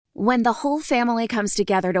When the whole family comes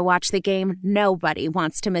together to watch the game, nobody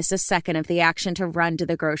wants to miss a second of the action to run to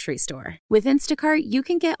the grocery store. With Instacart, you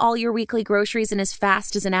can get all your weekly groceries in as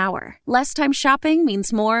fast as an hour. Less time shopping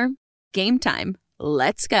means more game time.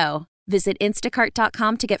 Let's go. Visit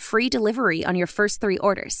instacart.com to get free delivery on your first 3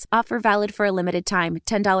 orders. Offer valid for a limited time.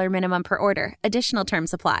 $10 minimum per order. Additional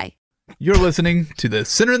terms apply. You're listening to the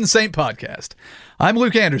Sinner and the Saint podcast. I'm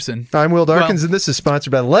Luke Anderson. I'm Will Darkins, and this is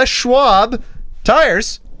sponsored by Les Schwab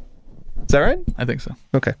Tires. Is that right? I think so.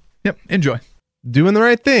 Okay. Yep. Enjoy. Doing the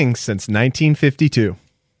right thing since 1952.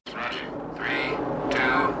 3, 2, 1.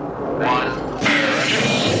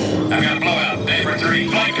 I've got a blowout. Day for 3.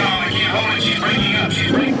 Flight call. I can't hold it. She's breaking up.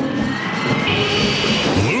 She's breaking.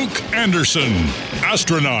 Luke Anderson,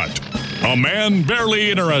 astronaut. A man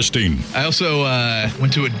barely interesting. I also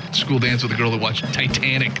went to a school dance with a girl that watched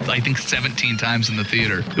Titanic, I think 17 times in the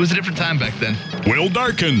theater. It was a different time back then. Will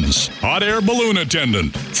Darkins, hot air balloon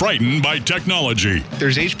attendant, frightened by technology.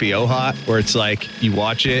 There's HBO Hot, where it's like you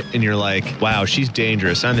watch it and you're like, wow, she's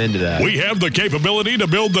dangerous. I'm into that. We have the capability to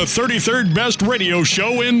build the 33rd best radio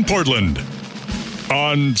show in Portland.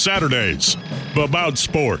 On Saturdays, about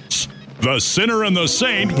sports. The Sinner and the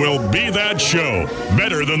Saint will be that show.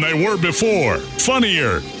 Better than they were before.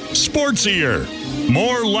 Funnier. Sportsier.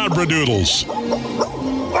 More labradoodles.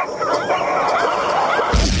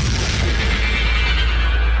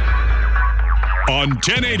 On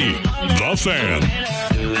 1080, The Fan.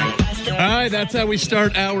 All right, that's how we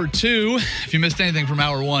start hour 2. If you missed anything from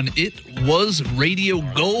hour 1, it was radio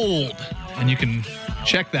gold. And you can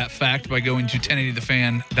check that fact by going to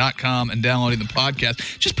 1080thefan.com and downloading the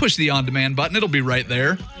podcast. Just push the on-demand button. It'll be right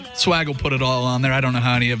there. Swag will put it all on there. I don't know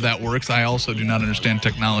how any of that works. I also do not understand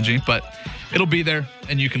technology, but it'll be there,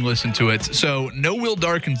 and you can listen to it. So no Will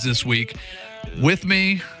Darkins this week. With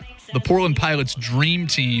me, the Portland Pilots dream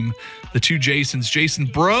team, the 2 Jasons, Jason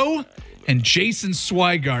Brough and Jason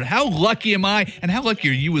Swigard. How lucky am I, and how lucky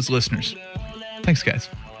are you as listeners? Thanks, guys.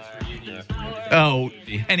 Oh,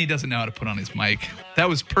 and he doesn't know how to put on his mic. That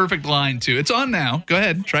was perfect line, too. It's on now. Go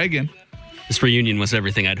ahead. Try again. This reunion was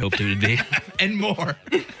everything I'd hoped it would be. And more.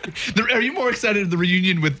 Are you more excited for the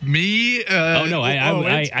reunion with me?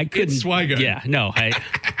 I couldn't. Swigard. Yeah, no,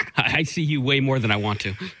 I see you way more than I want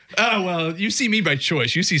to. Oh, well, you see me by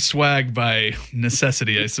choice. You see Swag by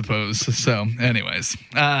necessity, I suppose. So, anyways.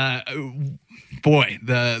 Boy,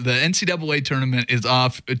 the NCAA tournament is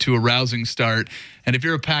off to a rousing start. And if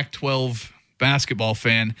you're a Pac-12 basketball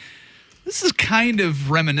fan, this is kind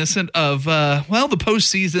of reminiscent of, the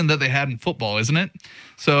postseason that they had in football, isn't it?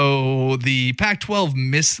 So the Pac-12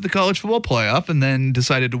 missed the college football playoff and then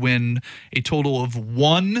decided to win a total of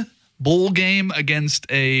 1 bowl game against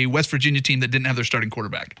a West Virginia team that didn't have their starting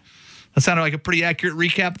quarterback. That sounded like a pretty accurate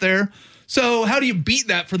recap there. So how do you beat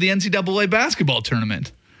that for the NCAA basketball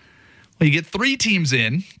tournament? Well, you get 3 teams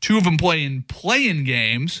in, 2 of them play in play-in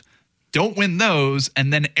games, don't win those,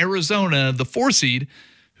 and then Arizona, the 4 seed,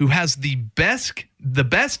 who has the best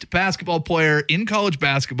basketball player in college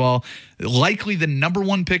basketball, likely the number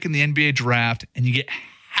 1 pick in the NBA draft, and you get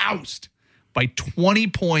housed by 20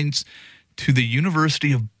 points to the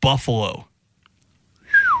University of Buffalo.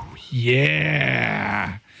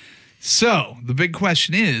 Yeah. So the big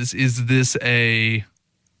question is this a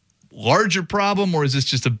larger problem, or is this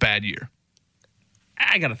just a bad year?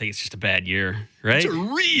 I got to think it's just a bad year, right? It's a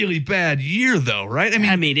really bad year, though, right?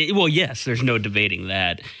 Yes, there's no debating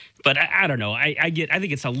that. But I don't know. I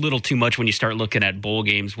think it's a little too much when you start looking at bowl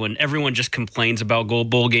games, when everyone just complains about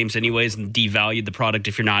bowl games anyways and devalue the product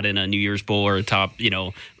if you're not in a New Year's Bowl or a top,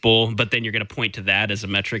 bowl. But then you're going to point to that as a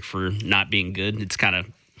metric for not being good. It's kind of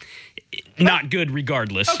not good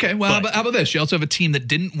regardless. Okay, well, how about this? You also have a team that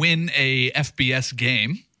didn't win a FBS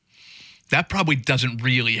game. That probably doesn't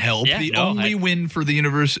really help. The only win for the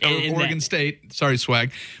Oregon State, sorry,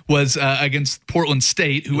 Swag, was against Portland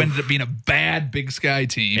State, who ended up being a bad Big Sky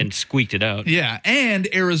team. And squeaked it out. Yeah, and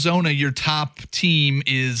Arizona, your top team,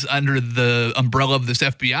 is under the umbrella of this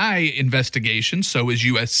FBI investigation, so is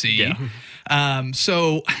USC. Yeah.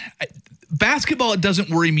 So basketball, it doesn't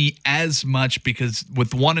worry me as much because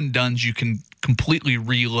with one and dones, you can completely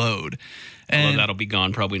reload. And that'll be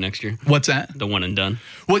gone probably next year. What's that? The one and done.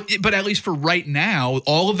 Well, but at least for right now,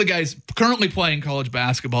 all of the guys currently playing college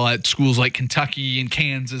basketball at schools like Kentucky and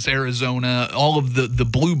Kansas, Arizona, all of the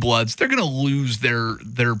blue bloods, they're going to lose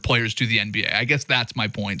their players to the NBA. I guess that's my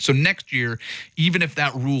point. So next year, even if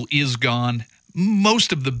that rule is gone,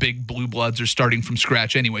 most of the big blue bloods are starting from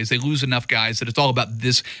scratch anyways. They lose enough guys that it's all about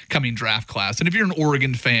this coming draft class. And if you're an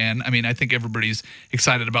Oregon fan, I think everybody's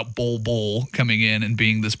excited about Bol Bol coming in and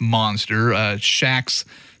being this monster. Shaq's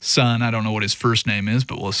son, I don't know what his first name is,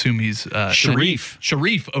 but we'll assume he's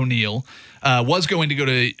Sharif O'Neal, was going to go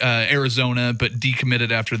to Arizona, but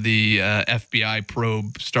decommitted after the FBI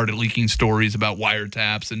probe started leaking stories about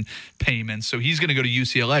wiretaps and payments. So he's going to go to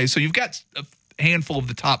UCLA. So you've got a handful of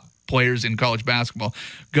the top players in college basketball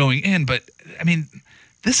going in, but I mean,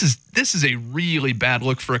 this is a really bad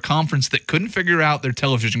look for a conference that couldn't figure out their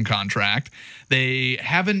television contract. They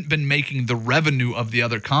haven't been making the revenue of the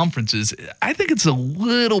other conferences. I think it's a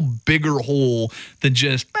little bigger hole than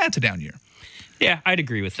just, it's a down year. Yeah, I'd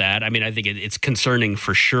agree with that. I mean, I think it's concerning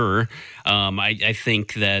for sure. I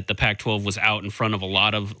think that the Pac-12 was out in front of a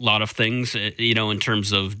lot of things, in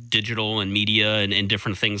terms of digital and media and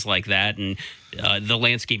different things like that. And the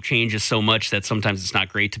landscape changes so much that sometimes it's not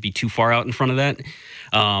great to be too far out in front of that.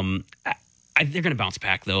 They're going to bounce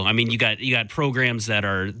back, though. I mean, you got programs that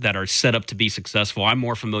are set up to be successful. I'm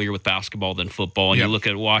more familiar with basketball than football. And You look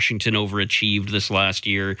at Washington overachieved this last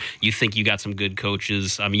year. You think you got some good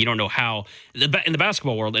coaches. I mean, you don't know how in the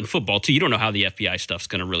basketball world and football too. You don't know how the FBI stuff's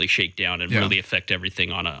going to really shake down and really affect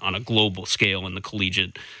everything on a global scale in the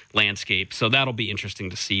collegiate landscape. So that'll be interesting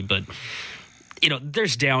to see. But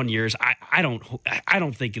there's down years. I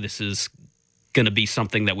don't think this is going to be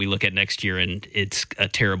something that we look at next year and it's a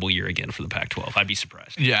terrible year again for the Pac-12. I'd be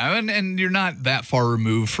surprised. Yeah, and you're not that far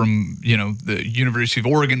removed from, the University of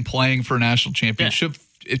Oregon playing for a national championship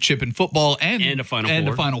chip in football and a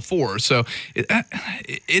Final Four. So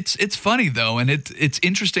it's funny though, and it's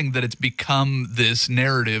interesting that it's become this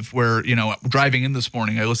narrative where, driving in this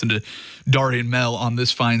morning, I listened to Dari and Mel on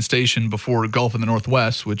this fine station before Golf in the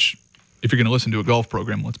Northwest, which if you're going to listen to a golf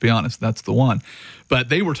program, let's be honest, that's the one. But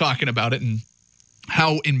they were talking about it and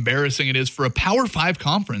how embarrassing it is for a Power 5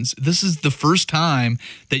 conference. This is the first time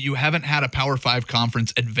that you haven't had a Power 5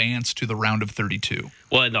 conference advance to the round of 32.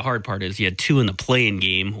 Well, and the hard part is you had two in the play-in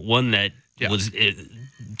game, one that was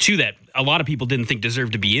two that a lot of people didn't think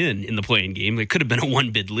deserved to be in the play-in game. It could have been a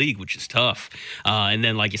one-bid league, which is tough. And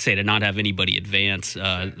then, like you say, to not have anybody advance,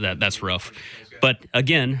 that's rough. But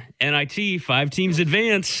again, NIT, 5 teams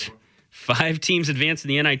advance. 5 teams advance in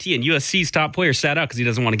the NIT, and USC's top player sat out because he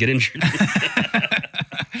doesn't want to get injured.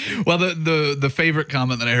 Well, the favorite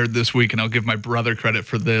comment that I heard this week, and I'll give my brother credit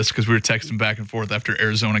for this because we were texting back and forth after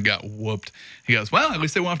Arizona got whooped. He goes, well, at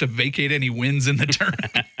least they won't have to vacate any wins in the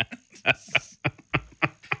tournament.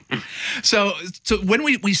 So when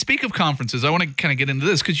we speak of conferences, I want to kind of get into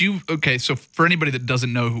this because so for anybody that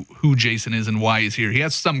doesn't know who Jason is and why he's here, he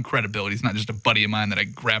has some credibility. He's not just a buddy of mine that I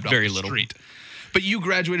grabbed off the street. But you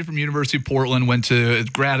graduated from University of Portland, went to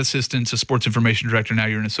grad assistant to sports information director. Now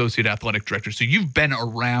you're an associate athletic director. So you've been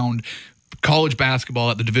around college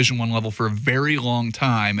basketball at the Division I level for a very long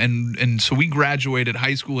time. And so we graduated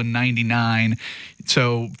high school in 99.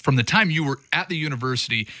 So from the time you were at the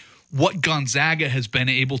university, what Gonzaga has been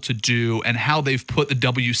able to do and how they've put the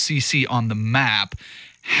WCC on the map,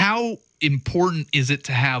 how important is it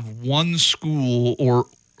to have one school, or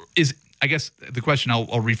I guess the question, I'll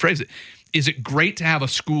rephrase it. Is it great to have a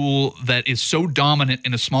school that is so dominant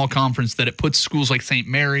in a small conference that it puts schools like St.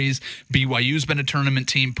 Mary's, BYU's been a tournament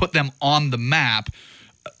team, put them on the map?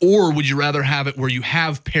 Or would you rather have it where you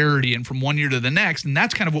have parity and from one year to the next? And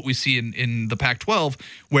that's kind of what we see in the Pac-12,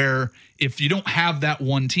 where if you don't have that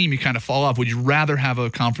one team, you kind of fall off. Would you rather have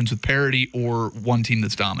a conference with parity or one team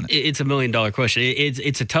that's dominant? It's $1 million question.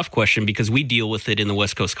 It's a tough question because we deal with it in the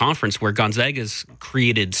West Coast Conference, where Gonzaga's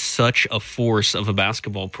created such a force of a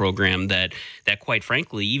basketball program that quite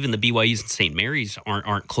frankly, even the BYU's and St. Mary's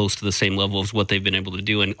aren't close to the same level as what they've been able to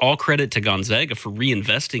do. And all credit to Gonzaga for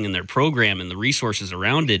reinvesting in their program and the resources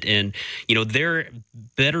around it. And, they're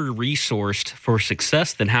better resourced for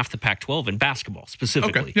success than half the Pac-12 in basketball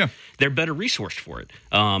specifically. Okay, yeah. They're better resourced for it.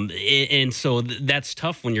 And so that's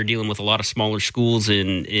tough when you're dealing with a lot of smaller schools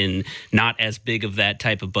in not as big of that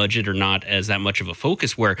type of budget or not as that much of a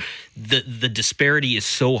focus, where the disparity is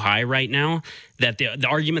so high right now that the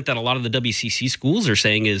argument that a lot of the WCC schools are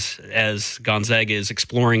saying is, as Gonzaga is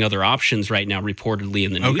exploring other options right now, reportedly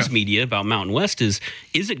in the news media about Mountain West, is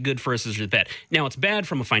it good for us or is it bad? Now, it's bad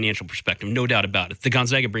from a financial perspective, no doubt about it. The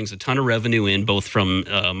Gonzaga brings a ton of revenue in, both from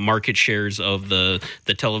market shares of the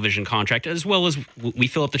television contract, as well as we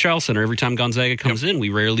fill up the Child Center every time Gonzaga comes in. We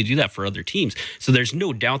rarely do that for other teams. So there's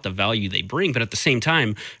no doubt the value they bring. But at the same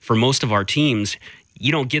time, for most of our teams,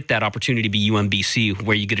 you don't get that opportunity to be UMBC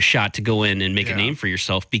where you get a shot to go in and make a name for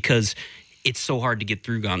yourself because it's so hard to get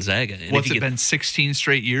through Gonzaga. And what's it been, 16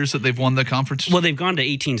 straight years that they've won the conference? Well, they've gone to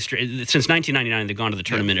 18 straight. Since 1999, they've gone to the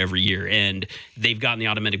tournament every year, and they've gotten the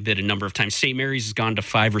automatic bid a number of times. St. Mary's has gone to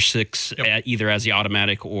 5 or 6, either as the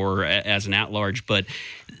automatic or as an at-large, but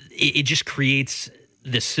it just creates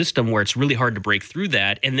this system where it's really hard to break through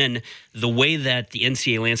that. And then the way that the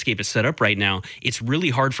NCAA landscape is set up right now, it's really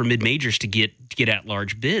hard for mid-majors to get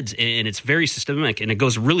at-large bids. And it's very systemic, and it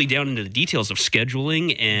goes really down into the details of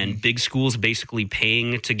scheduling and big schools basically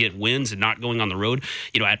paying to get wins and not going on the road.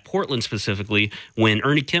 At Portland specifically, when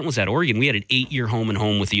Ernie Kent was at Oregon, we had an 8-year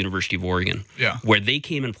home-and-home with the University of Oregon, where they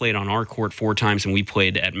came and played on our court 4 times, and we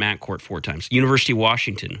played at Mac Court 4 times. University of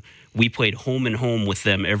Washington, we played home and home with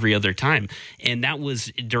them every other time. And that was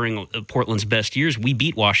during Portland's best years. We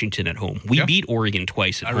beat Washington at home. We beat Oregon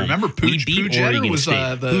twice at home. I remember Pooh was the lead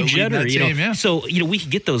in that team, So, we could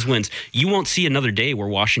get those wins. You won't see another day where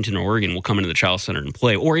Washington or Oregon will come into the Child Center and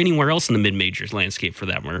play, or anywhere else in the mid-majors landscape for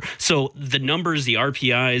that matter. So the numbers, the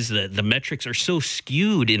RPIs, the metrics are so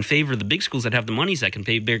skewed in favor of the big schools that have the monies that can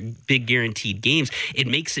pay big guaranteed games. It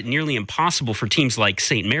makes it nearly impossible for teams like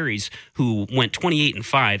St. Mary's, who went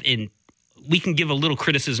 28-5, and we can give a little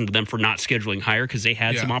criticism to them for not scheduling higher because they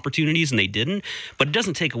had some opportunities and they didn't. But it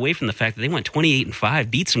doesn't take away from the fact that they went 28-5,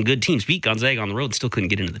 beat some good teams, beat Gonzaga on the road, and still couldn't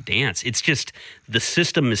get into the dance. It's just the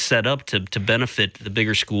system is set up to benefit the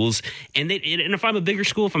bigger schools. And if I'm a bigger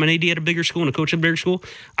school, if I'm an AD at a bigger school and a coach at a bigger school,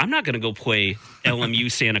 I'm not going to go play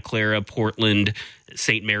LMU, Santa Clara, Portland,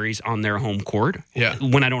 St. Mary's on their home court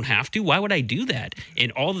when I don't have to. Why would I do that?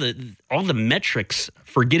 And all the metrics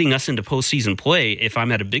for getting us into postseason play, if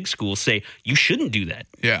I'm at a big school, say you shouldn't do that.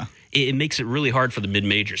 Yeah. It makes it really hard for the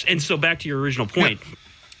mid-majors. And so back to your original point,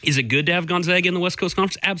 is it good to have Gonzaga in the West Coast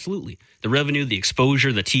Conference? Absolutely. The revenue, the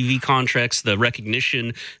exposure, the TV contracts, the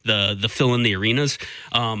recognition, the fill in the arenas.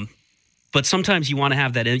 But sometimes you want to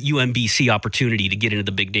have that UMBC opportunity to get into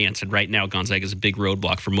the big dance. And right now, Gonzaga is a big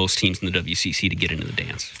roadblock for most teams in the WCC to get into the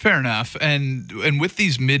dance. Fair enough. And with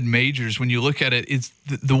these mid-majors, when you look at it, it's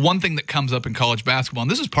the one thing that comes up in college basketball, and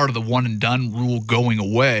this is part of the one-and-done rule going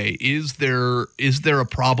away, is there a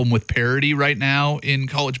problem with parity right now in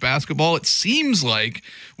college basketball? It seems like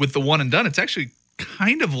with the one-and-done, it's actually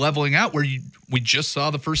kind of leveling out where we just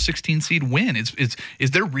saw the first 16 seed win.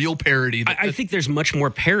 Is there real parity? I think there's much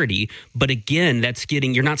more parity, but again,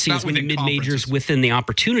 you're not seeing as many mid-majors within the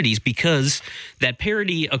opportunities because that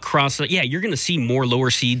parity across, you're going to see more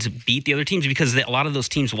lower seeds beat the other teams because a lot of those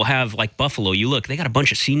teams will have, like Buffalo, they got a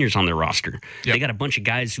bunch of seniors on their roster. Yep. They got a bunch of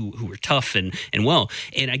guys who are tough and well.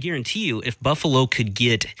 And I guarantee you, if Buffalo could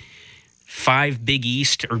get 5 Big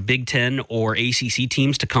East or Big Ten or ACC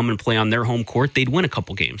teams to come and play on their home court, they'd win a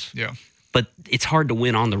couple games. Yeah. But it's hard to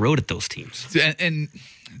win on the road at those teams. And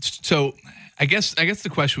so I guess the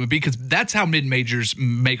question would be, because that's how mid-majors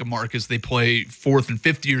make a mark, is they play 4th and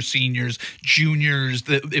 5th year seniors, juniors,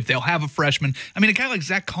 if they'll have a freshman. I mean, a guy like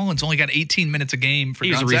Zach Collins only got 18 minutes a game for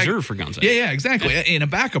Gonzaga. He was a reserve for Gonzaga. Yeah, exactly. In a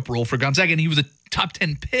backup role for Gonzaga, and he was a top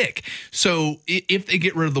 10 pick. So if they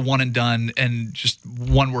get rid of the one and done and just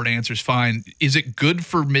one word answer is fine, is it good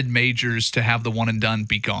for mid-majors to have the one and done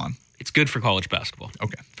be gone? It's good for college basketball.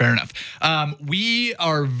 Okay, fair enough. We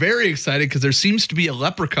are very excited because there seems to be a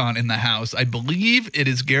leprechaun in the house. I believe it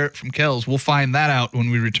is Garrett from Kell's. We'll find that out when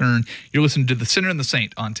we return. You're listening to The Sinner and the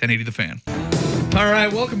Saint on 1080 The Fan. All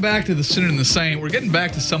right, welcome back to The Sinner and the Saint. We're getting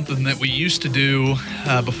back to something that we used to do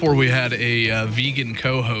before we had a vegan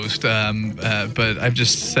co-host, but I've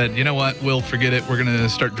just said, you know what, we'll forget it. We're going to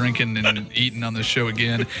start drinking and eating on this show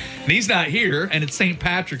again. And he's not here, and it's St.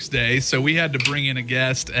 Patrick's Day, so we had to bring in a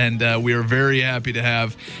guest, and we are very happy to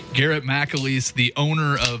have Garrett McAleese, the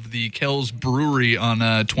owner of the Kell's Brewery on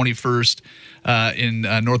 21st in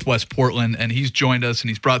Northwest Portland, and he's joined us, and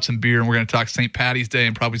he's brought some beer, and we're going to talk St. Patty's Day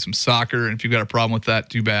and probably some soccer, and if you've got a problem with that,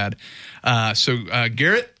 too bad. So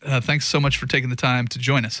Garrett, thanks so much for taking the time to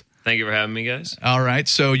join us. Thank you for having me, guys. All right,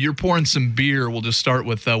 so you're pouring some beer. We'll just start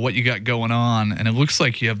with what you got going on, and it looks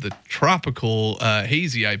like you have the tropical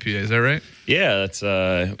hazy IPA. Is that right? Yeah, that's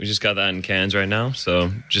we just got that in cans right now,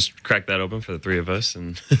 so just crack that open for the three of us,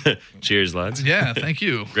 and cheers, lads. Yeah, thank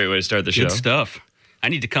you. Great way to start the show. Good stuff. I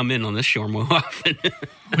need to come in on this show more often.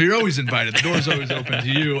 Well, you're always invited. The door's always open to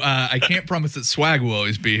you. I can't promise that Swag will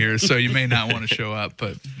always be here, so you may not want to show up,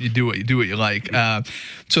 but you do what you like.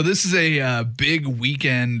 So this is a big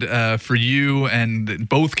weekend for you and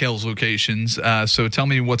both Kell's locations. So tell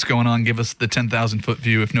me what's going on. Give us the 10,000-foot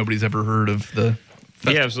view if nobody's ever heard of the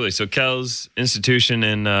festival. Yeah, absolutely. So Kell's institution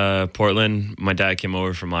in Portland. My dad came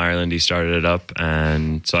over from Ireland. He started it up,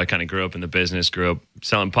 and so I kind of grew up in the business. Grew up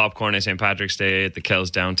selling popcorn at St. Patrick's Day at the Kell's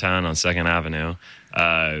downtown on 2nd Avenue,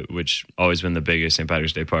 which always been the biggest St.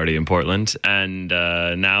 Patrick's Day party in Portland. And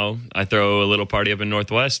now I throw a little party up in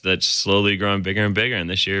Northwest that's slowly growing bigger and bigger. And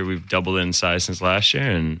this year we've doubled in size since last year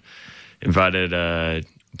and invited a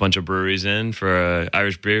bunch of breweries in for an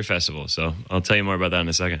Irish beer festival. So I'll tell you more about that in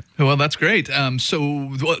a second. Well, that's great. So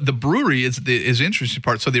the brewery is the interesting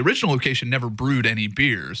part. So the original location never brewed any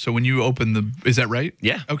beer. So when you open is that right?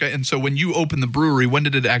 Yeah. Okay. And so when you open the brewery, when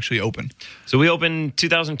did it actually open? So we opened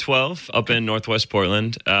 2012 up in Northwest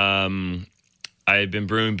Portland. I had been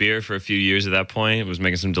brewing beer for a few years at that point. I was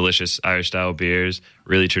making some delicious Irish-style beers,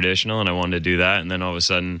 really traditional, and I wanted to do that. And then all of a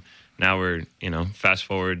sudden, now we're, fast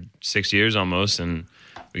forward 6 years almost, and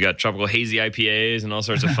we got tropical hazy IPAs and all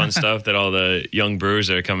sorts of fun stuff that all the young brewers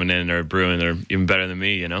that are coming in are brewing. They're even better than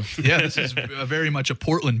me, Yeah, this is very much a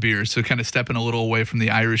Portland beer, so kind of stepping a little away from the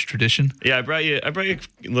Irish tradition. Yeah, I brought you a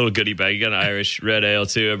little goodie bag. You got an Irish red ale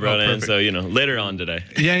too. I brought in, so later on today.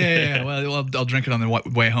 Yeah. Well, I'll drink it on the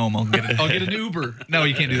way home. I'll get an Uber. No,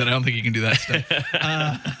 you can't do that. I don't think you can do that stuff.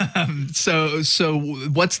 So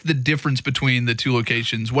what's the difference between the two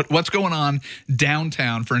locations? What's going on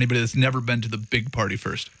downtown for anybody that's never been to the big party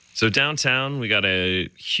first? So downtown, we got a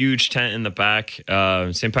huge tent in the back,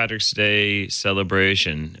 St. Patrick's Day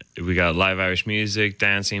celebration. We got live Irish music,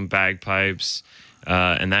 dancing, bagpipes,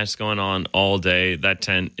 and that's going on all day. That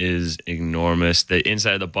tent is enormous. The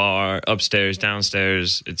inside of the bar, upstairs,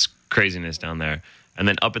 downstairs, it's craziness down there. And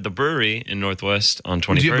then up at the brewery in Northwest on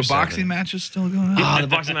 21st. Do you have the boxing matches still going on? The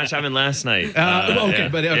boxing match happened last night. Okay,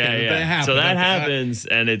 but it happened. So that happens,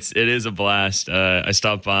 and it is a blast. I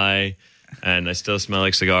stopped by. And I still smell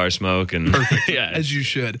like cigar smoke. And perfect. As you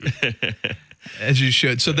should.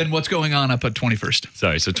 So then what's going on up at 21st?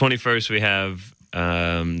 Sorry. So 21st, we have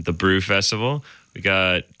the Brew Festival. We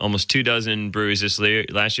got almost 24 breweries this year.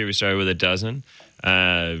 Last year, we started with 12.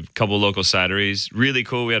 A couple local cideries. Really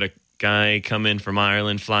cool. We had a guy come in from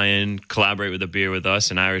Ireland, fly in, collaborate with a beer with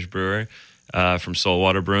us, an Irish brewer from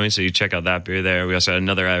Saltwater Brewing. So you check out that beer there. We also had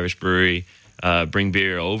another Irish brewery bring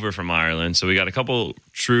beer over from Ireland. So we got a couple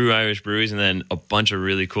true Irish breweries and then a bunch of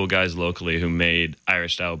really cool guys locally who made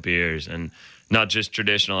Irish-style beers. And not just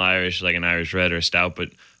traditional Irish, like an Irish red or a stout, but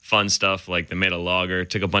fun stuff like they made a lager,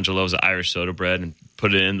 took a bunch of loaves of Irish soda bread and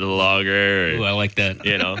put it into the lager. Ooh, I like that.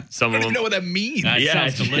 I Some don't even know what that means.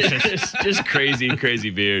 Sounds delicious. just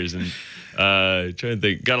crazy beers. And trying to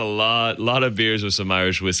think, got a lot of beers with some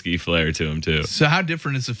Irish whiskey flair to them too. So how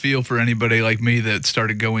different is the feel for anybody like me that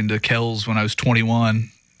started going to Kell's when I was 21?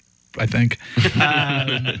 I think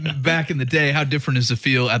back in the day, how different is the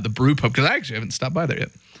feel at the brew pub? Because I actually haven't stopped by there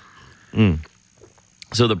yet.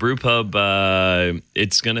 So the brew pub,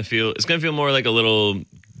 it's gonna feel more like a little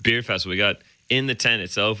beer festival. We got in the tent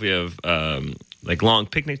itself. We have like long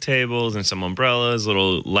picnic tables and some umbrellas,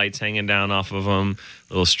 little lights hanging down off of them,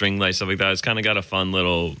 little string lights, stuff like that. It's kind of got a fun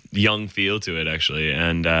little young feel to it, actually.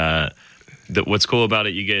 And what's cool about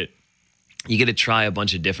it, you get to try a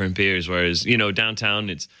bunch of different beers. Whereas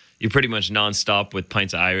downtown, you're pretty much nonstop with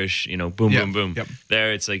pints of Irish. Boom. Yep.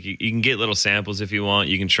 There, it's like you can get little samples if you want.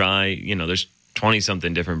 You can try. There's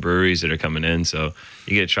 20-something different breweries that are coming in, so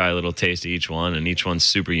you get to try a little taste of each one, and each one's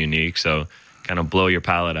super unique. So kind of blow your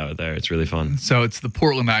palate out there. It's really fun. So it's the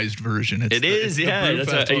Portlandized version. It is.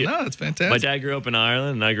 That's fantastic. My dad grew up in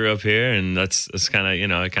Ireland, and I grew up here, and that's kind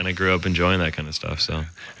of I kind of grew up enjoying that kind of stuff. So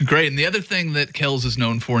great. And the other thing that Kell's is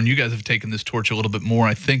known for, and you guys have taken this torch a little bit more,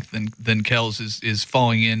 I think, than Kell's is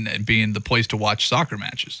falling in and being the place to watch soccer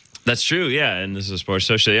matches. That's true, yeah, and this is a sports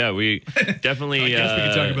social. Yeah, we definitely. I guess we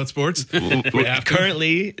can talk about sports.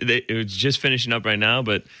 Currently, it's just finishing up right now,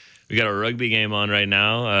 but we got a rugby game on right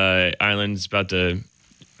now. Ireland's about to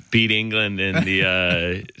beat England in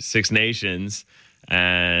the Six Nations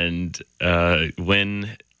and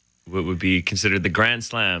win what would be considered the Grand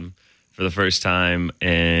Slam for the first time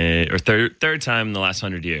or third time in the last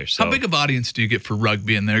 100 years. So. How big of audience do you get for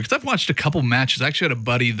rugby in there? Because I've watched a couple matches. I actually had a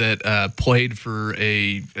buddy that played for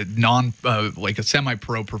a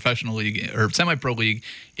semi-pro professional league or semi-pro league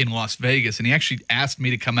in Las Vegas, and he actually asked me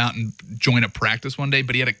to come out and join a practice one day,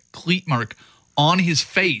 but he had a cleat mark on his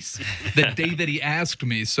face the day that he asked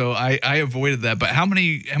me, so I avoided that. But how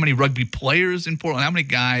many rugby players in Portland? How many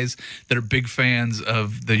guys that are big fans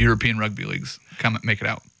of the European rugby leagues make it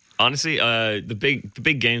out? Honestly, the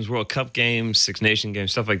big games, World Cup games, Six Nation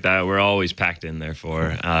games, stuff like that, we're always packed in there for.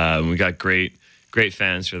 We got great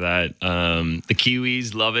fans for that. The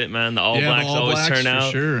Kiwis love it, man. The All Blacks always turn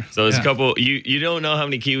out. Sure. So there's a couple. You don't know how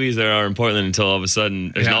many Kiwis there are in Portland until all of a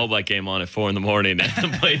sudden there's an All Black game on at 4 a.m. and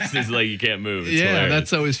the place is like you can't move. It's hilarious.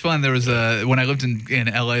 That's always fun. There was when I lived in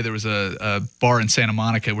LA, there was a bar in Santa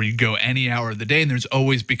Monica where you go any hour of the day, and there's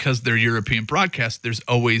always, because they're European broadcasts, there's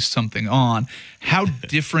always something on. How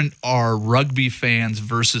different are rugby fans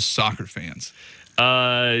versus soccer fans?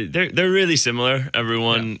 They're really similar.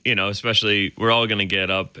 Everyone, especially we're all going to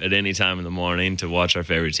get up at any time in the morning to watch our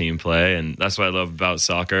favorite team play. And that's what I love about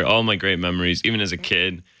soccer. All my great memories, even as a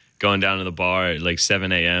kid, going down to the bar at like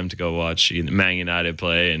 7 a.m. to go watch Man United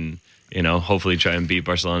play and, hopefully try and beat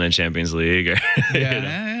Barcelona in Champions League. Or,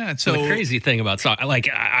 Yeah. So the crazy thing about soccer,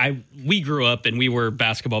 we grew up and we were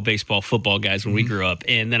basketball, baseball, football guys when we grew up.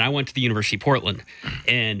 And then I went to the University of Portland.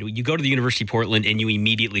 And you go to the University of Portland and you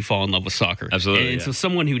immediately fall in love with soccer. Absolutely. And so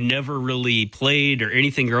someone who never really played or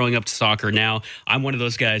anything growing up to soccer, now I'm one of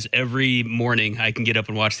those guys. Every morning I can get up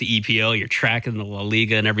and watch the EPL. You're tracking the La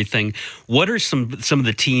Liga and everything. What are some of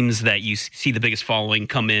the teams that you see the biggest following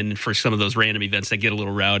come in for some of those random events that get a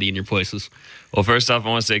little rowdy in your places? Well, first off, I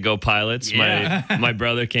want to say go Pilots. Yeah. My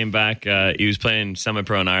brother came back. He was playing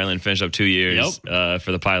semi-pro in Ireland, finished up 2 years for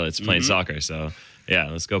the Pilots playing soccer. So, yeah,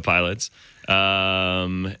 let's go Pilots.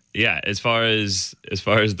 As far as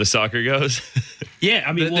the soccer goes. Yeah,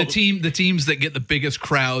 I mean, the teams that get the biggest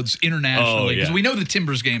crowds internationally, because we know the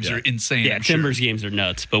Timbers games are insane. Yeah, Timbers games are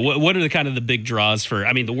nuts. But what are the big draws for?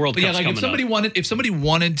 I mean, the World Cup's coming up. If somebody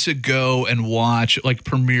wanted to go and watch like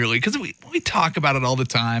Premier League, because we talk about it all the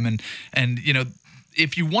time, and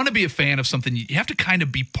if you want to be a fan of something, you have to kind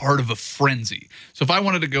of be part of a frenzy. So if I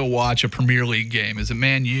wanted to go watch a Premier League game, is it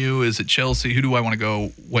Man U? Is it Chelsea? Who do I want to go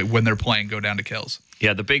when they're playing? Go down to Kell's.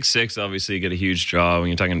 Yeah, the big six obviously get a huge draw when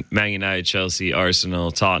you're talking Man United, Chelsea,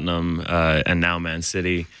 Arsenal, Tottenham, and now Man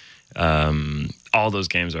City. All those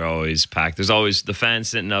games are always packed. There's always the fans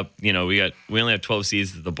sitting up. We only have 12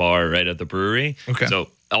 seats at the bar right at the brewery. Okay. So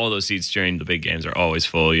all those seats during the big games are always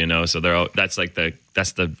full. So that's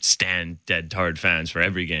the stand dead hard fans for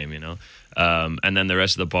every game. And then the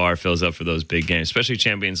rest of the bar fills up for those big games, especially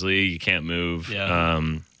Champions League. You can't move. Yeah.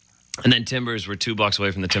 And then Timbers, we're 2 blocks away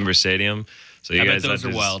from the Timbers Stadium. So you guys, those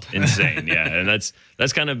are wild. Insane, yeah. And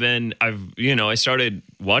that's kind of been I started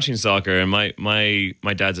watching soccer, and my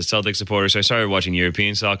dad's a Celtic supporter, so I started watching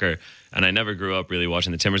European soccer, and I never grew up really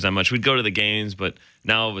watching the Timbers that much. We'd go to the games, but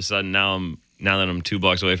now all of a sudden, now that I'm 2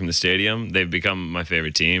 blocks away from the stadium, they've become my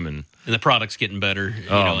favorite team, and the product's getting better. In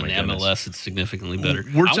MLS, it's significantly better.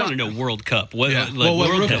 I want to know World Cup.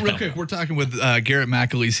 Real quick, we're talking with Garrett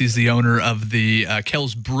McAleese. He's the owner of the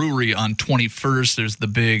Kell's Brewery on 21st. There's the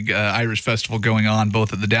big Irish festival going on,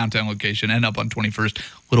 both at the downtown location and up on 21st. A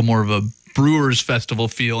little more of a Brewers Festival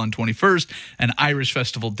feel on 21st, and Irish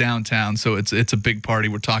Festival downtown. So it's a big party.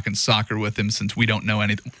 We're talking soccer with him since we don't know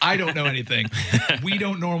anything. I don't know anything. We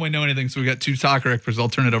don't normally know anything. So we got 2 soccer experts. I'll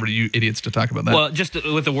turn it over to you idiots to talk about that. Well, just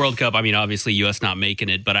with the World Cup, I mean, obviously U.S. not making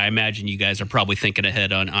it, but I imagine you guys are probably thinking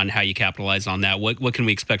ahead on how you capitalize on that. What can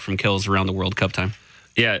we expect from Kells around the World Cup time?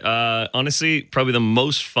 Yeah, honestly, probably the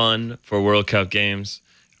most fun for World Cup games.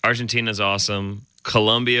 Argentina's awesome.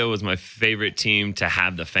 Colombia was my favorite team to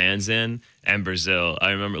have the fans in, and Brazil.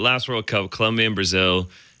 I remember last World Cup, Colombia and Brazil,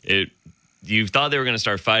 you thought they were going to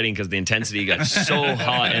start fighting because the intensity got so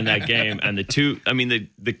hot in that game. And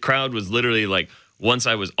the crowd was literally like, one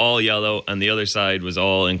side was all yellow and the other side was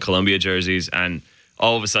all in Colombia jerseys. And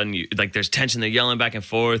all of a sudden, there's tension. They're yelling back and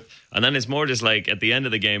forth. And then it's more just like at the end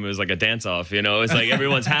of the game, it was like a dance-off. It's like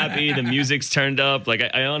everyone's happy. The music's turned up. Like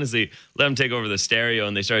I honestly let them take over the stereo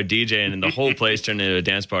and they started DJing and the whole place turned into a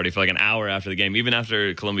dance party for like an hour after the game. Even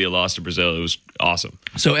after Colombia lost to Brazil, it was awesome.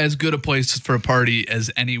 So as good a place for a party as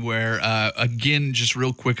anywhere. Again, just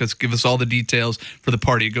real quick, let's give us all the details for the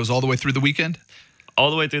party. It goes all the way through the weekend? All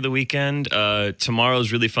the way through the weekend.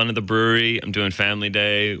 Tomorrow's really fun at the brewery. I'm doing family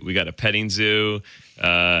day. We got a petting zoo.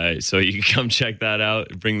 So you can come check that out.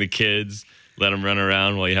 Bring the kids. Let them run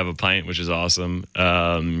around while you have a pint, which is awesome.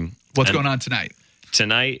 What's going on tonight?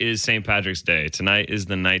 Tonight is St. Patrick's Day. Tonight is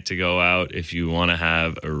the night to go out if you want to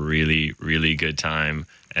have a really, really good time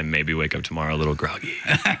and maybe wake up tomorrow a little groggy.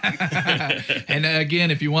 And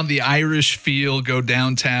again, if you want the Irish feel, go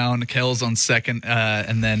downtown. Kell's on 2nd.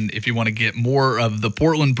 And then if you want to get more of the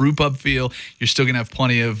Portland Brew Pub feel, you're still going to have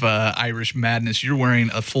plenty of Irish madness. You're wearing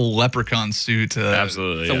a full leprechaun suit.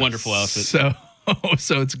 Absolutely. It's a wonderful outfit. So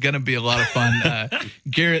it's going to be a lot of fun.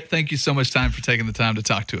 Garrett, thank you so much for taking the time to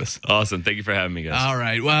talk to us. Awesome. Thank you for having me, guys. All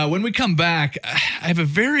right. Well, when we come back, I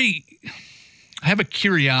have a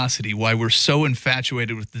curiosity why we're so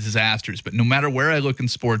infatuated with the disasters. But no matter where I look in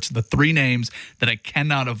sports, the 3 names that I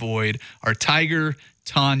cannot avoid are Tiger,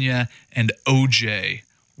 Tanya, and OJ.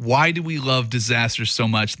 Why do we love disasters so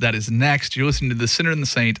much? That is next. You're listening to The Sinner and the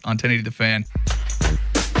Saint on 1080 The Fan.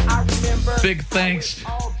 Big thanks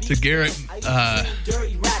to Garrett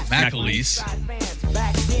McAleese.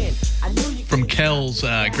 from Kell's.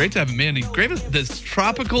 Great to have him in. This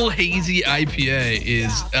tropical hazy IPA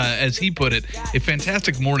is, as he put it, a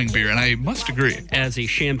fantastic morning beer, and I must agree. As a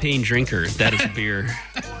champagne drinker, that is a beer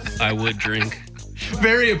I would drink.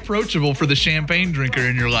 Very approachable for the champagne drinker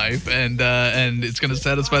in your life, and it's going to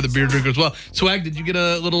satisfy the beer drinker as well. Swag, did you get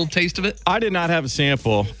a little taste of it? I did not have a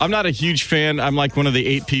sample. I'm not a huge fan. I'm like one of the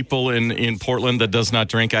 8 people in Portland that does not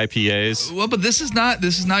drink IPAs. Well, but this is not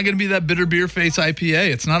going to be that bitter beer face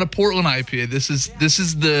IPA. It's not a Portland IPA. This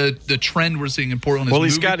is the trend we're seeing in Portland. Well,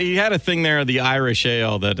 he had a thing there, the Irish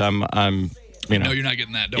ale that I'm. No, you're not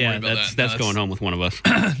getting that. Don't worry about that. That's going home with one of us.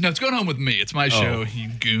 No, it's going home with me. It's my show, you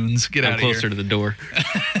goons. Get out of here. I'm closer to the door.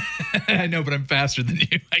 I know, but I'm faster than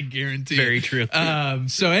you. I guarantee. Very true.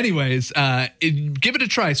 So anyways, give it a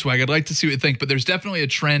try, Swag. I'd like to see what you think. But there's definitely a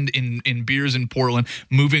trend in beers in Portland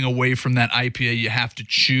moving away from that IPA you have to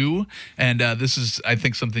chew. And this is, I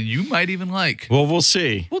think, something you might even like. Well, we'll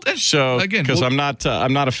see. Well, so again, because I'm not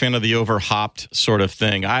a fan of the over hopped sort of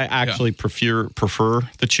thing. I actually prefer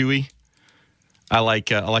the chewy. I like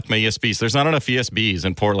my ESBs. There's not enough ESBs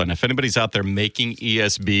in Portland. If anybody's out there making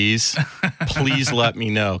ESBs, please let me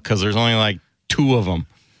know, because there's only like 2 of them.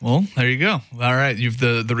 Well, there you go. All right,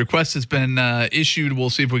 the request has been issued. We'll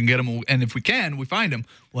see if we can get them, and if we find them,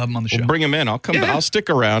 we'll have them on the show. We'll bring them in. I'll come. Yeah. I'll stick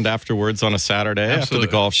around afterwards on a Saturday after the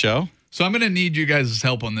golf show. So I'm going to need you guys'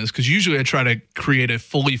 help on this, because usually I try to create a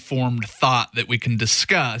fully formed thought that we can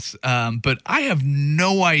discuss, but I have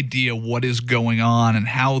no idea what is going on and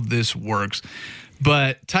how this works.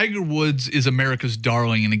 But Tiger Woods is America's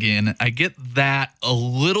darling, and again, I get that a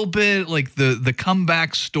little bit, like the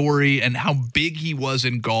comeback story and how big he was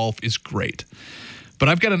in golf is great. But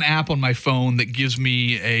I've got an app on my phone that gives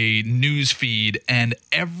me a news feed, and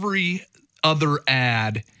every other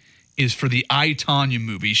ad is for the I, Tonya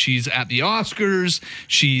movie. She's at the Oscars.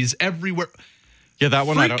 She's everywhere. Yeah, that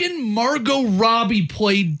one. Freaking Margot Robbie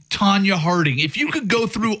played Tonya Harding. If you could go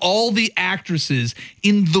through all the actresses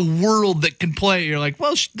in the world that can play, you're like,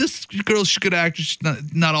 well, this girl's a good actress.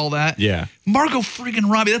 She's not all that. Yeah. Margot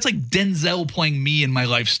freaking Robbie. That's like Denzel playing me in my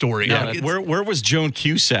life story. Yeah. Where was Joan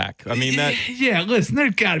Cusack? I mean, that. Yeah, listen,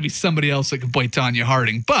 there's got to be somebody else that can play Tonya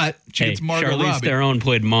Harding, but it's Margot Charlize Robbie. Theron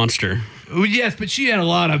played Monster. Yes, but she had a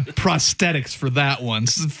lot of prosthetics for that one.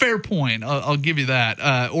 So fair point. I'll give you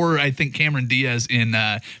that. Or I think Cameron Diaz in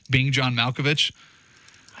Being John Malkovich.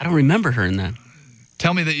 I don't remember her in that.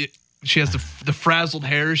 Tell me that she has the frazzled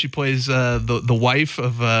hair. She plays the wife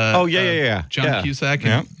of John Cusack.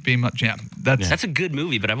 And Being, that's a good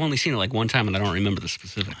movie, but I've only seen it like one time, and I don't remember the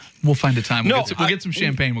specifics. We'll find a time. We'll get some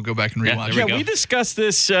champagne. We'll go back and rewatch it. We discussed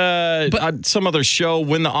this on some other show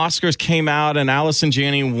when the Oscars came out and Allison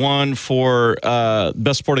Janney won for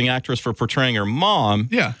Best Supporting Actress for portraying her mom.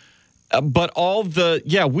 Yeah. But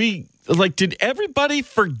did everybody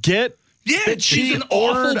forget that she an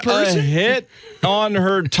awful person? A hit on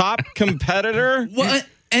her top competitor? What?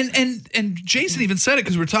 And Jason even said it,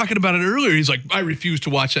 because we were talking about it earlier. He's like, I refuse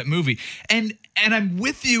to watch that movie. And I'm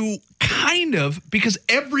with you kind of, because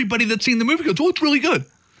everybody that's seen the movie goes, oh, it's really good.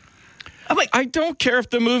 I'm like, I don't care if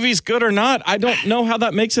the movie's good or not. I don't know how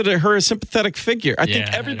that makes her a sympathetic figure. I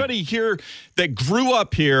think everybody here that grew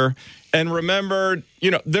up here and remembered,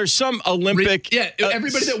 there's some Olympic.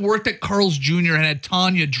 Everybody that worked at Carl's Jr. and had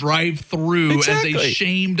Tonya drive through as a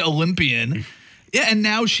shamed Olympian. Yeah, and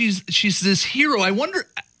now she's this hero. I wonder,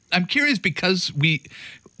 I'm curious, because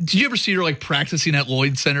did you ever see her like practicing at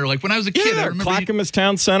Lloyd Center? Like when I was a kid, I remember Clackamas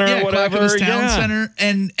Town Center or whatever. Clackamas Town Center.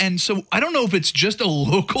 And so I don't know if it's just a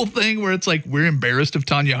local thing where it's like we're embarrassed of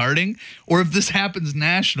Tonya Harding, or if this happens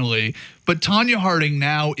nationally. But Tonya Harding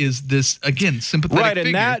now is this, again, sympathetic figure.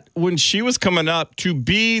 And that, when she was coming up to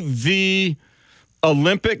be the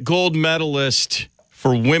Olympic gold medalist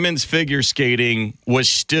for women's figure skating, was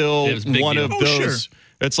still one of those. Sure.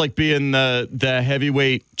 It's like being the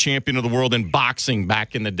heavyweight champion of the world in boxing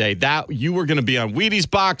back in the day. That you were going to be on Wheaties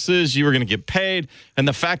boxes, you were going to get paid, and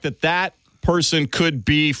the fact that person could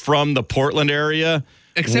be from the Portland area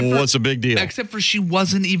was a big deal. Except for she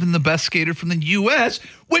wasn't even the best skater from the U.S.,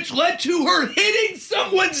 which led to her hitting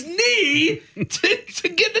someone's knee to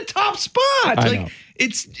get the top spot.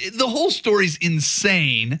 It's the whole story's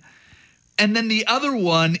insane. And then the other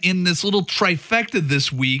one in this little trifecta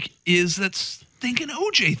this week is that stinking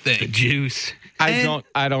OJ thing. The juice.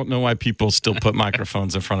 I don't know why people still put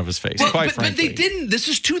microphones in front of his face. Quite frankly, but they didn't. This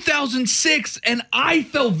is 2006, and I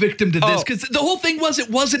fell victim to this because the whole thing was it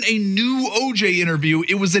wasn't a new OJ interview.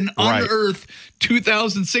 It was an unearthed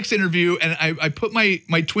 2006 interview, and I put my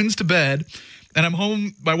twins to bed, and I'm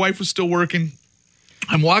home. My wife was still working.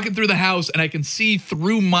 I'm walking through the house and I can see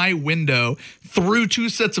through my window, through 2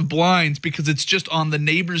 sets of blinds, because it's just on the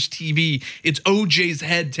neighbor's TV. It's OJ's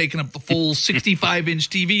head taking up the full 65-inch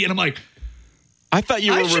TV. And I'm like, I thought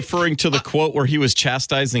you were referring to the quote where he was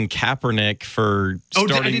chastising Kaepernick for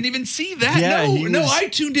starting. I didn't even see that. Yeah, no, I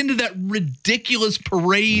tuned into that ridiculous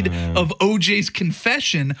parade of OJ's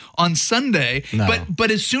confession on Sunday. No.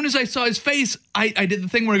 But as soon as I saw his face, I did the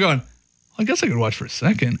thing where I'm going, I guess I could watch for a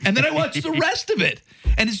second. And then I watched the rest of it.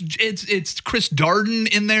 And it's Chris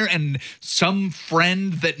Darden in there and some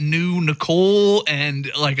friend that knew Nicole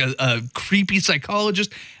and like a creepy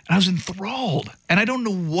psychologist. And I was enthralled. And I don't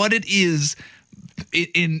know what it is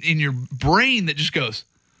in your brain that just goes,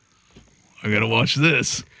 I gotta watch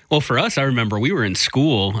this. Well, for us, I remember we were in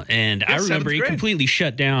school, and I remember it completely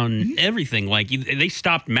shut down everything. Like they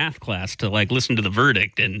stopped math class to like listen to the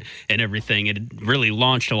verdict and everything. It really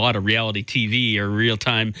launched a lot of reality TV or real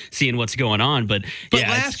time seeing what's going on. But yeah,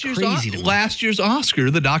 last year's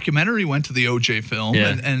Oscar, the documentary went to the OJ film,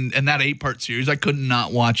 and that 8-part series. I could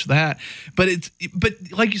not watch that. But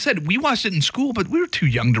like you said, we watched it in school, but we were too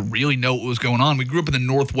young to really know what was going on. We grew up in the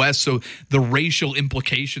Northwest, so the racial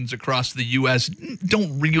implications across the U.S.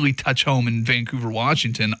 don't really touch home in Vancouver,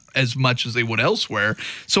 Washington as much as they would elsewhere.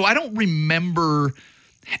 So I don't remember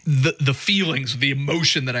the feelings, the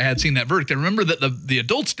emotion that I had seeing that verdict. I remember that the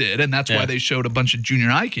adults did, and that's why they showed a bunch of junior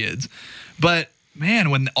high kids. But man,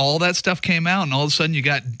 when all that stuff came out and all of a sudden you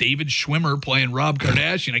got David Schwimmer playing Rob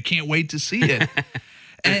Kardashian, I can't wait to see it.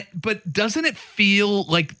 But doesn't it feel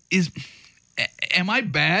like, am I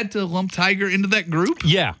bad to lump Tiger into that group?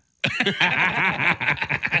 Yeah.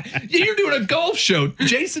 You're doing a golf show,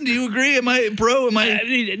 Jason. Do you agree? Am I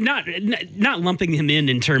not lumping him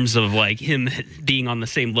in terms of like him being on the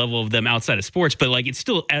same level of them outside of sports, but like it's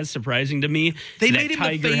still as surprising to me that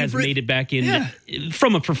Tiger has made it back in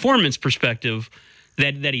from a performance perspective.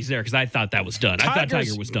 That he's there, because I thought that was done. I thought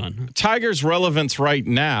Tiger was done. Tiger's relevance right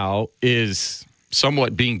now is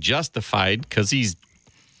somewhat being justified because he's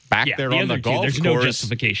back there on the golf course. There's no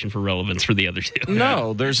justification for relevance for the other two.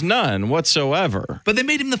 No, there's none whatsoever. But they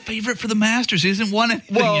made him the favorite for the Masters. He hasn't won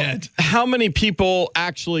anything yet. How many people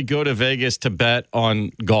actually go to Vegas to bet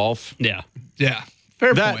on golf? Yeah.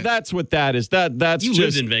 Fair point. That's what that is. That's you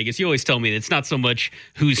lived in Vegas. You always tell me it's not so much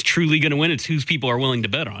who's truly going to win; it's whose people are willing to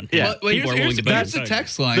bet on. Yeah, people are willing to bet. That's the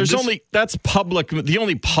text line. That's public. The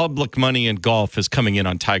only public money in golf is coming in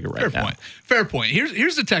on Tiger right now. Fair point.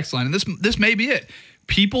 Here's the text line, and this may be it.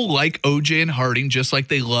 People like OJ and Harding just like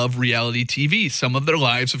they love reality TV. Some of their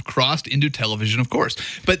lives have crossed into television, of course.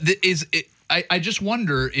 But I just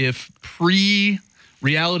wonder if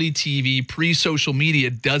pre-reality TV, pre-social media,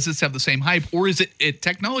 does this have the same hype? Or is it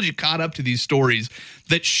technology caught up to these stories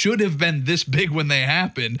that should have been this big when they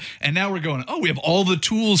happened? And now we're going, we have all the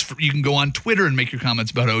tools. You can go on Twitter and make your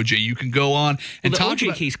comments about OJ. You can go on and talk about... The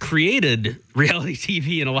OJ case created reality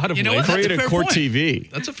TV in a lot of ways. What? Created Court TV.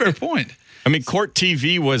 That's a fair point. I mean, Court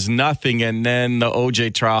TV was nothing, and then the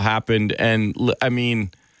OJ trial happened. And I mean,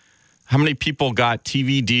 how many people got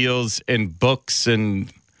TV deals and books?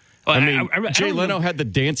 And Jay Leno had the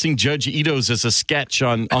dancing Judge Ito's as a sketch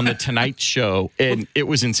on the Tonight Show, and it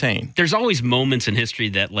was insane. There's always moments in history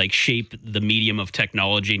that like shape the medium of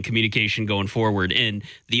technology and communication going forward. And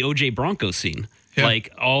the OJ Broncos scene,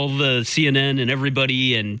 like all the CNN and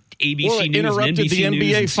everybody and ABC News and NBC the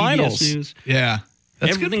NBA News Finals. CBS News. Yeah.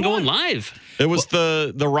 That's everything going live. It was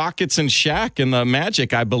the Rockets and Shaq and the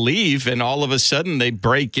Magic, I believe, and all of a sudden they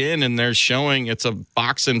break in and they're showing it's a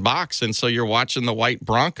box and box, and so you're watching the white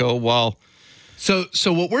Bronco while. So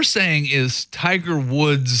what we're saying is Tiger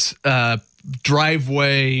Woods'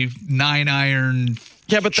 driveway 9-iron.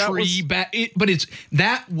 Yeah, but that was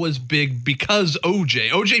that was big because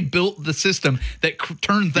OJ built the system that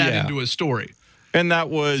turned that into a story, and that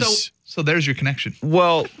was so. There's your connection.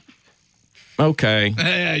 Well. Okay.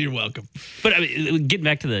 Yeah, you're welcome. But I mean, getting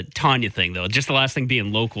back to the Tanya thing, though, just the last thing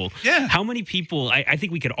being local. Yeah. How many people? I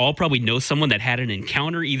think we could all probably know someone that had an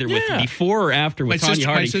encounter either with before or after with Tanya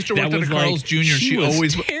Harding. My sister worked at Carl's Jr. She was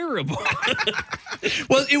always terrible.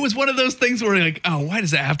 Well, it was one of those things where like, why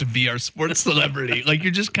does that have to be our sports celebrity? Like,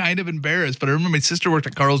 you're just kind of embarrassed. But I remember my sister worked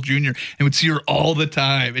at Carl's Jr. and would see her all the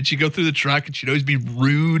time. And she'd go through the truck and she'd always be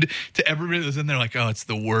rude to everybody that was in there. Like, it's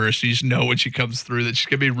the worst. You just know when she comes through that she's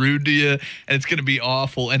going to be rude to you and it's going to be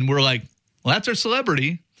awful. And we're like, well, that's our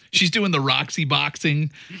celebrity. She's doing the Roxy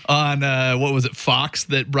boxing on, what was it, Fox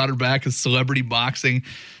that brought her back as celebrity boxing.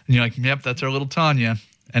 And you're like, yep, that's our little Tanya.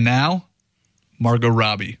 And now, Margot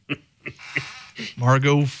Robbie.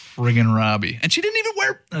 Margot friggin' Robbie. And she didn't even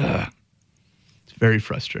wear... It's very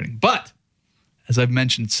frustrating. But, as I've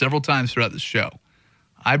mentioned several times throughout the show,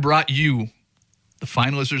 I brought you the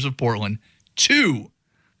Fine Listers of Portland, 2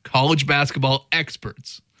 college basketball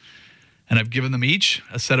experts. And I've given them each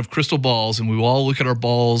a set of crystal balls, and we will all look at our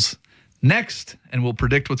balls next, and we'll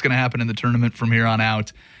predict what's going to happen in the tournament from here on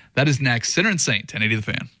out. That is next. Sinner and Saint, 1080 The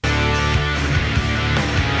Fan.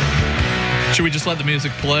 Should we just let the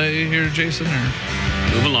music play here, Jason? Or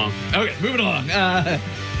Move along. Okay, moving along.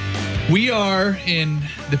 We are in,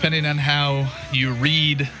 depending on how you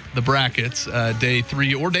read the brackets, day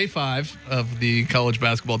 3 or day 5 of the college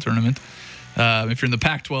basketball tournament. If you're in the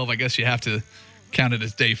Pac-12, I guess you have to count it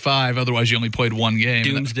as day 5. Otherwise, you only played one game.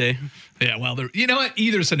 Doomsday. Yeah, well, you know what?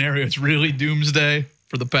 Either scenario, it's really doomsday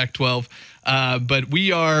for the Pac-12. But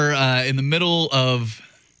we are in the middle of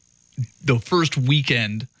the first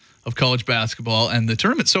weekend of college basketball, and the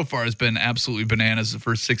tournament so far has been absolutely bananas. The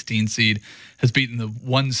first 16 seed has beaten the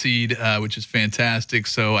 1 seed, which is fantastic.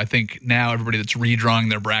 So I think now everybody that's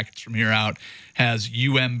redrawing their brackets from here out has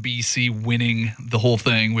UMBC winning the whole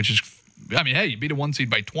thing, which is, I mean, hey, you beat a 1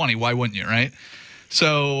 seed by 20. Why wouldn't you, right?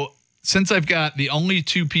 So since I've got the only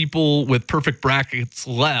 2 people with perfect brackets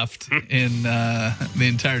left in the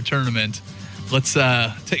entire tournament, let's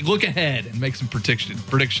take a look ahead and make some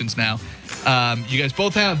predictions now. You guys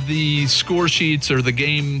both have the score sheets or the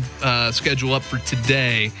game schedule up for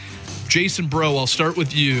today. Jason Brough, I'll start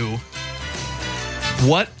with you.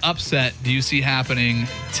 What upset do you see happening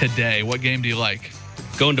today? What game do you like?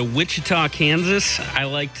 Going to Wichita, Kansas, I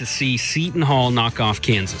like to see Seton Hall knock off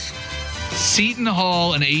Kansas. Seton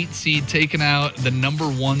Hall, an 8 seed, taking out the number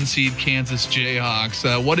 1 seed Kansas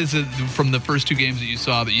Jayhawks. What is it from the first 2 games that you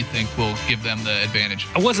saw that you think will give them the advantage?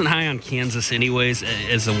 I wasn't high on Kansas anyways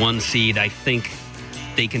as a 1 seed. I think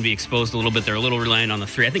they can be exposed a little bit. They're a little reliant on the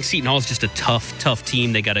 3. I think Seton Hall is just a tough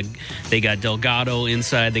team. They got Delgado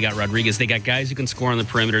inside. They got Rodriguez. They got guys who can score on the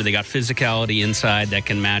perimeter. They got physicality inside that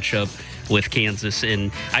can match up with Kansas.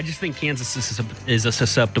 And I just think Kansas is a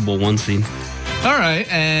susceptible 1 seed. All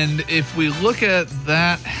right, and if we look at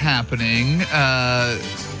that happening,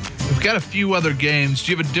 we've got a few other games.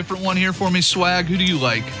 Do you have a different one here for me, Swag? Who do you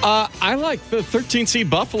like? I like the 13 seed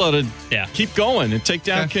Buffalo to keep going and take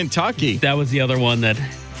down Kentucky. That was the other one that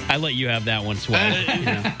I let you have that one, Swag.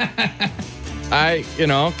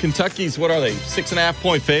 Kentucky's, what are they, 6.5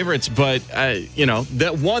 point favorites, but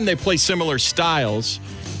that one, they play similar styles,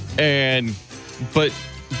 but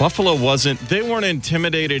Buffalo they weren't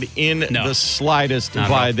intimidated in the slightest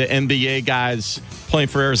by the NBA guys playing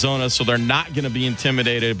for Arizona, so they're not going to be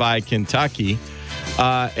intimidated by Kentucky.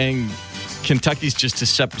 And Kentucky's just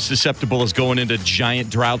susceptible as going into giant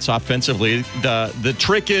droughts offensively. The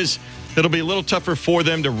trick is it'll be a little tougher for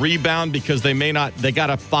them to rebound because they got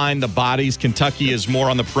to find the bodies. Kentucky is more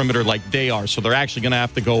on the perimeter like they are, so they're actually going to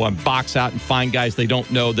have to go and box out and find guys they don't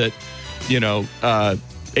know that,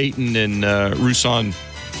 Ayton and Dusan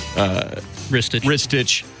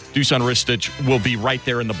Ristich will be right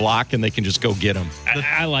there in the block, and they can just go get them.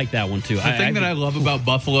 I like that one, too. The thing that I love about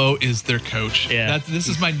Buffalo is their coach. Yeah. This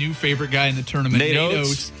is my new favorite guy in the tournament, Nate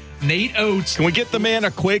Oates. Nate Oates. Can we get the man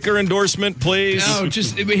a Quaker endorsement, please? No,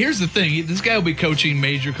 here's the thing. This guy will be coaching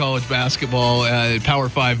major college basketball, Power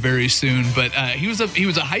 5 very soon. But he was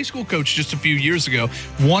a high school coach just a few years ago.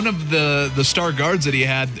 One of the star guards that he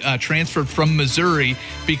had transferred from Missouri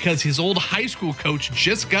because his old high school coach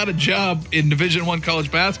just got a job in Division I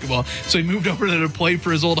college basketball. So he moved over there to play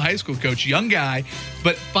for his old high school coach. Young guy.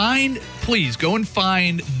 But please go and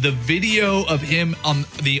find the video of him on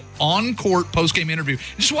the on-court post-game interview.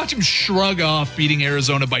 Just watch him shrug off beating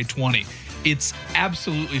Arizona by 20. It's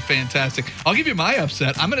absolutely fantastic. I'll give you my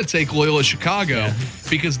upset. I'm going to take Loyola Chicago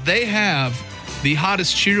because they have the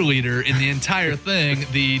hottest cheerleader in the entire thing,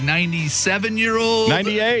 the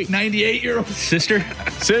 98-year-old sister.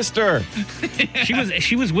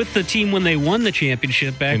 She was with the team when they won the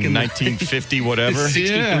championship back in 1950 whatever,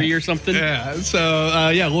 63 or something. Yeah.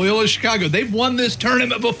 So Loyola Chicago, they've won this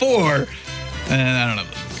tournament before, and I don't know.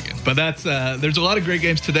 But there's a lot of great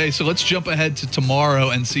games today, so let's jump ahead to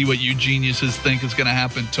tomorrow and see what you geniuses think is going to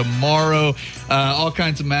happen tomorrow. All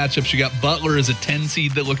kinds of matchups. You got Butler as a 10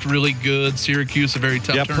 seed that looked really good. Syracuse, a very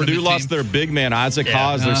tough tournament Purdue team. lost their big man, Isaac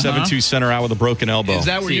Haas, their 7-2 center, out with a broken elbow. Is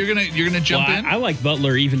that where you're gonna jump in? I like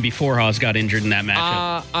Butler even before Haas got injured in that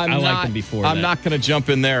matchup. I liked him before I'm not going to jump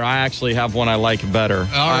in there. I actually have one I like better.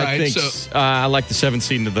 All right. I like the 7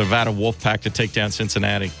 seed in the Nevada Wolfpack to take down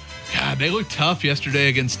Cincinnati. God, they looked tough yesterday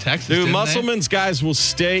against Texas. Dude, Musselman's guys will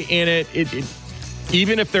stay in it.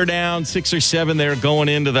 Even if they're down 6 or 7, they're going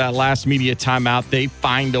into that last media timeout. They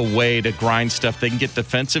find a way to grind stuff. They can get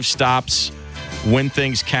defensive stops when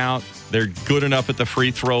things count. They're good enough at the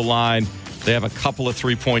free throw line. They have a couple of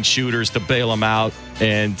three-point shooters to bail them out,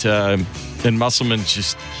 and Musselman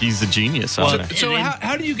he's a genius on it. So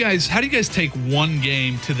how do you guys take one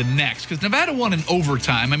game to the next? Because Nevada won in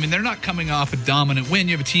overtime. I mean, they're not coming off a dominant win.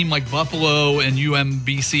 You have a team like Buffalo and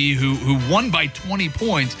UMBC who won by 20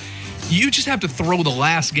 points. You just have to throw the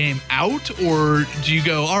last game out, or do you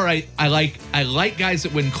go, all right, I like guys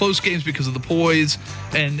that win close games because of the poise,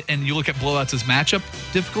 and you look at blowouts as matchup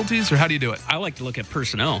difficulties, or how do you do it? I like to look at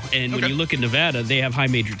personnel, and when you look at Nevada, they have high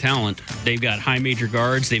major talent. They've got high major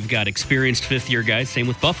guards. They've got experienced fifth-year guys. Same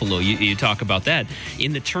with Buffalo. You talk about that.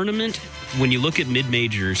 In the tournament, when you look at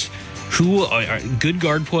mid-majors, who are good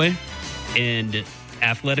guard play and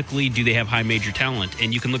athletically, do they have high major talent?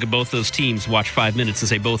 And you can look at both those teams, watch 5 minutes, and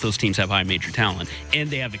say both those teams have high major talent. And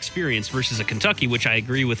they have experience versus a Kentucky, which I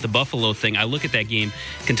agree with the Buffalo thing. I look at that game.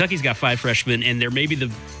 Kentucky's got 5 freshmen, and they're maybe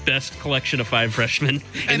the best collection of 5 freshmen in the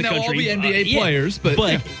country. And they'll all be NBA players.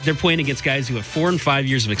 But they're playing against guys who have 4 and 5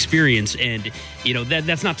 years of experience. And,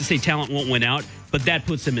 that's not to say talent won't win out, but that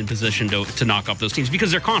puts them in position to knock off those teams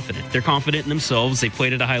because they're confident. They're confident in themselves. They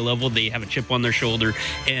played at a high level. They have a chip on their shoulder,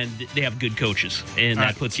 and they have good coaches. And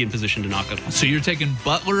that puts you in position to knock off. So you're taking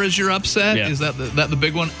Butler as your upset? Yeah. Is that the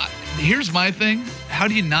big one? Here's my thing. How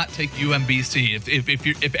do you not take UMBC?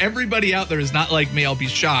 If everybody out there is not like me, I'll be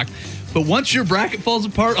shocked. But once your bracket falls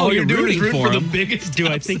apart, all you're doing is rooting for the biggest. Do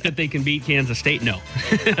I think that they can beat Kansas State? No.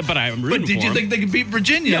 But I'm rooting for them. But did you think they could beat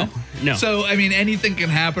Virginia? No. So, I mean, anything can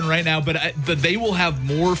happen right now, but they will have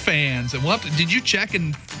more fans. And did you check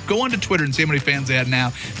and go onto Twitter and see how many fans they had now?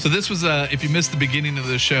 So this was, if you missed the beginning of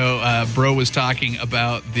the show, Bro was talking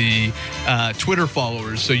about the Twitter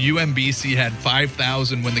followers. So UMBC had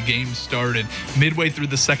 5,000 when the game started. Midway through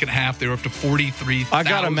the second half, they were up to 43,000. I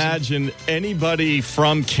got to imagine anybody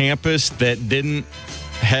from campus that didn't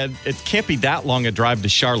it can't be that long a drive to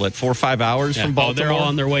Charlotte, 4 or 5 hours from Baltimore. They're all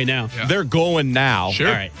on their way now. Yeah. They're going now. Sure.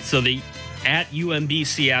 All right. So at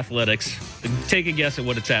UMBC Athletics, take a guess at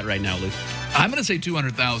what it's at right now, Luke. I'm going to say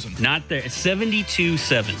 200,000. Not there.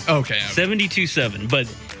 72.7. Okay. 72.7. But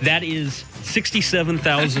that is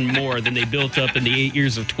 67,000 more than they built up in the 8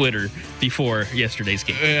 years of Twitter before yesterday's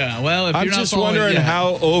game. Yeah. Well, if I'm you're not just wondering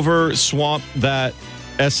how over swamped that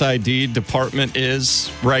SID department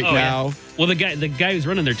is right now. Yeah. Well, the guy who's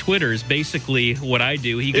running their Twitter is basically what I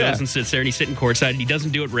do. He goes and sits there and he's sitting courtside and he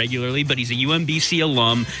doesn't do it regularly, but he's a UMBC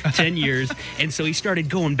alum, 10 years. And so he started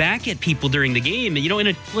going back at people during the game, and in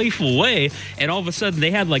a playful way. And all of a sudden they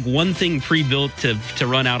had like one thing pre-built to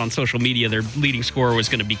run out on social media. Their leading scorer was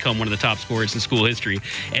going to become one of the top scorers in school history.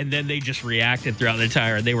 And then they just reacted throughout the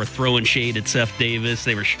entire. They were throwing shade at Seth Davis.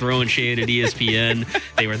 They were throwing shade at ESPN.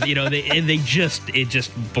 They were, it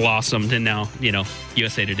just blossomed. And now,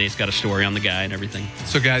 USA Today's got a story on the guy and everything.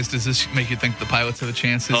 So, guys, does this make you think the Pilots have a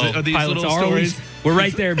chance? Are these Pilots little stories? We're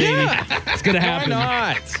right there, baby. Yeah. It's going to happen.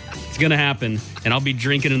 Why not? It's going to happen. And I'll be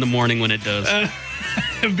drinking in the morning when it does.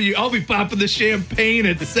 I'll be popping the champagne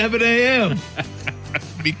at 7 a.m.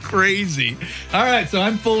 Be crazy. All right, so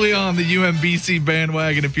I'm fully on the UMBC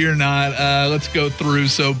bandwagon. If you're not, let's go through.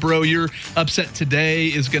 So, Bro, your upset today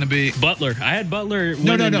is going to be Butler. I had Butler.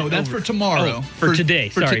 No. That's for tomorrow. Oh, for today.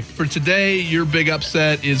 Sorry. For today, your big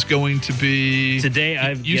upset is going to be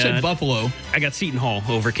today. You said Buffalo. I got Seton Hall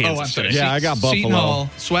over Kansas today. Yeah, I got Buffalo. Seton Hall.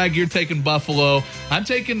 Swag, you're taking Buffalo. I'm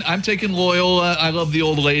taking Loyola. I love the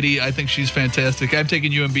old lady. I think she's fantastic. I'm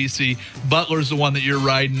taking UMBC. Butler's the one that you're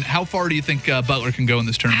riding. How far do you think Butler can go in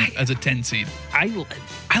this tournament as a 10 seed? I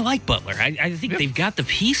like Butler. I think they've got the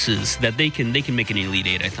pieces that they can make an Elite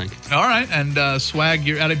Eight, I think. All right. And Swag,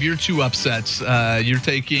 you're out of your 2 upsets. You're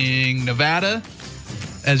taking Nevada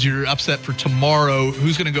as your upset for tomorrow.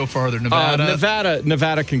 Who's going to go farther?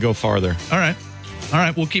 Nevada can go farther. All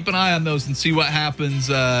right. We'll keep an eye on those and see what happens.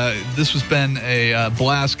 This has been a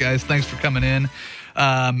blast, guys. Thanks for coming in.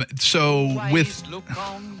 So with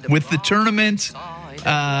the tournament,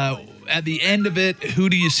 at the end of it, who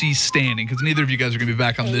do you see standing? Because neither of you guys are going to be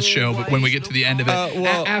back on this show. But when we get to the end of it,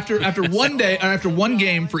 after one day, or after one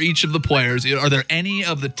game for each of the players, are there any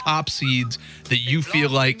of the top seeds that you feel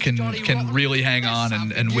like can really hang on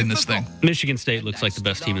and win this thing? Michigan State looks like the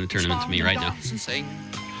best team in the tournament to me right now.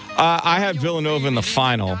 I have Villanova in the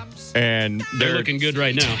final, and they're looking good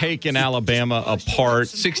right now. Taking Alabama apart.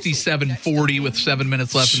 67-40 with 7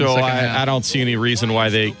 minutes left in the second half. I don't see any reason why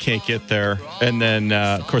they can't get there. And then,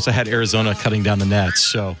 of course, I had Arizona cutting down the nets.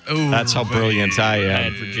 So that's how brilliant I am. I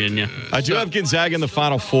had Virginia. I do have Gonzaga in the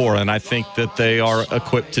Final Four, and I think that they are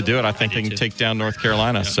equipped to do it. I think they can take down North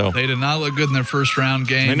Carolina. Yeah. So they did not look good in their first round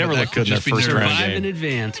game. They never looked good in their first round game. Survive in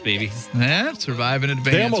advance, baby. Yeah, survive in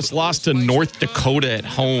advance. They almost lost to North Dakota at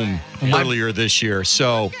home. earlier this year.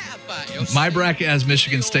 So my bracket has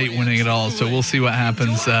Michigan State winning it all, so we'll see what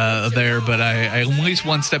happens there. But I'm at least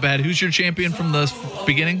one step ahead. Who's your champion from the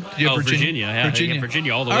beginning? Do you have Virginia. Yeah,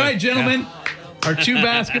 Virginia all the way. All right, gentlemen. Yeah. Our two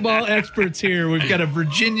basketball experts here. We've got a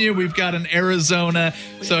Virginia, we've got an Arizona.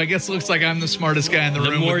 So I guess it looks like I'm the smartest guy in the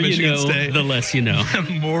room with Michigan State. The less you know.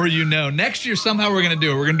 The more you know. Next year, somehow we're going to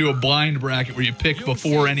do it. We're going to do a blind bracket where you pick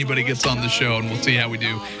before anybody gets on the show, and we'll see how we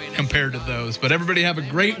do compared to those. But everybody have a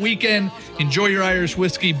great weekend. Enjoy your Irish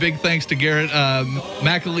whiskey. Big thanks to Garrett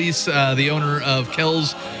McAleese, the owner of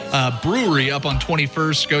Kell's Brewery up on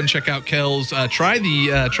 21st. Go and check out Kell's. Try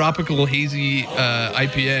the Tropical Hazy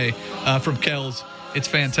IPA from Kell's. It's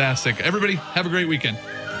fantastic. Everybody, have a great weekend.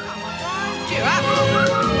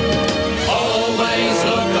 Always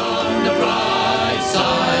look on the bright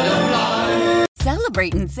side of life.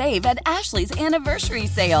 Celebrate and save at Ashley's Anniversary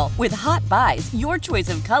Sale. With Hot Buys, your choice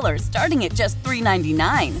of colors starting at just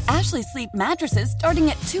 $3.99. Ashley Sleep mattresses starting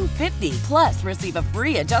at $2.50. Plus, receive a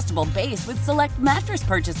free adjustable base with select mattress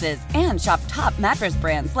purchases. And shop top mattress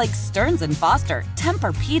brands like Stearns & Foster,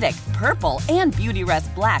 Tempur-Pedic, Purple, and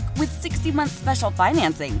Beautyrest Black with 60-month special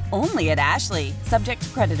financing. Only at Ashley. Subject to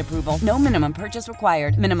credit approval. No minimum purchase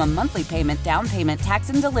required. Minimum monthly payment, down payment, tax,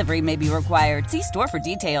 and delivery may be required. See store for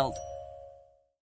details.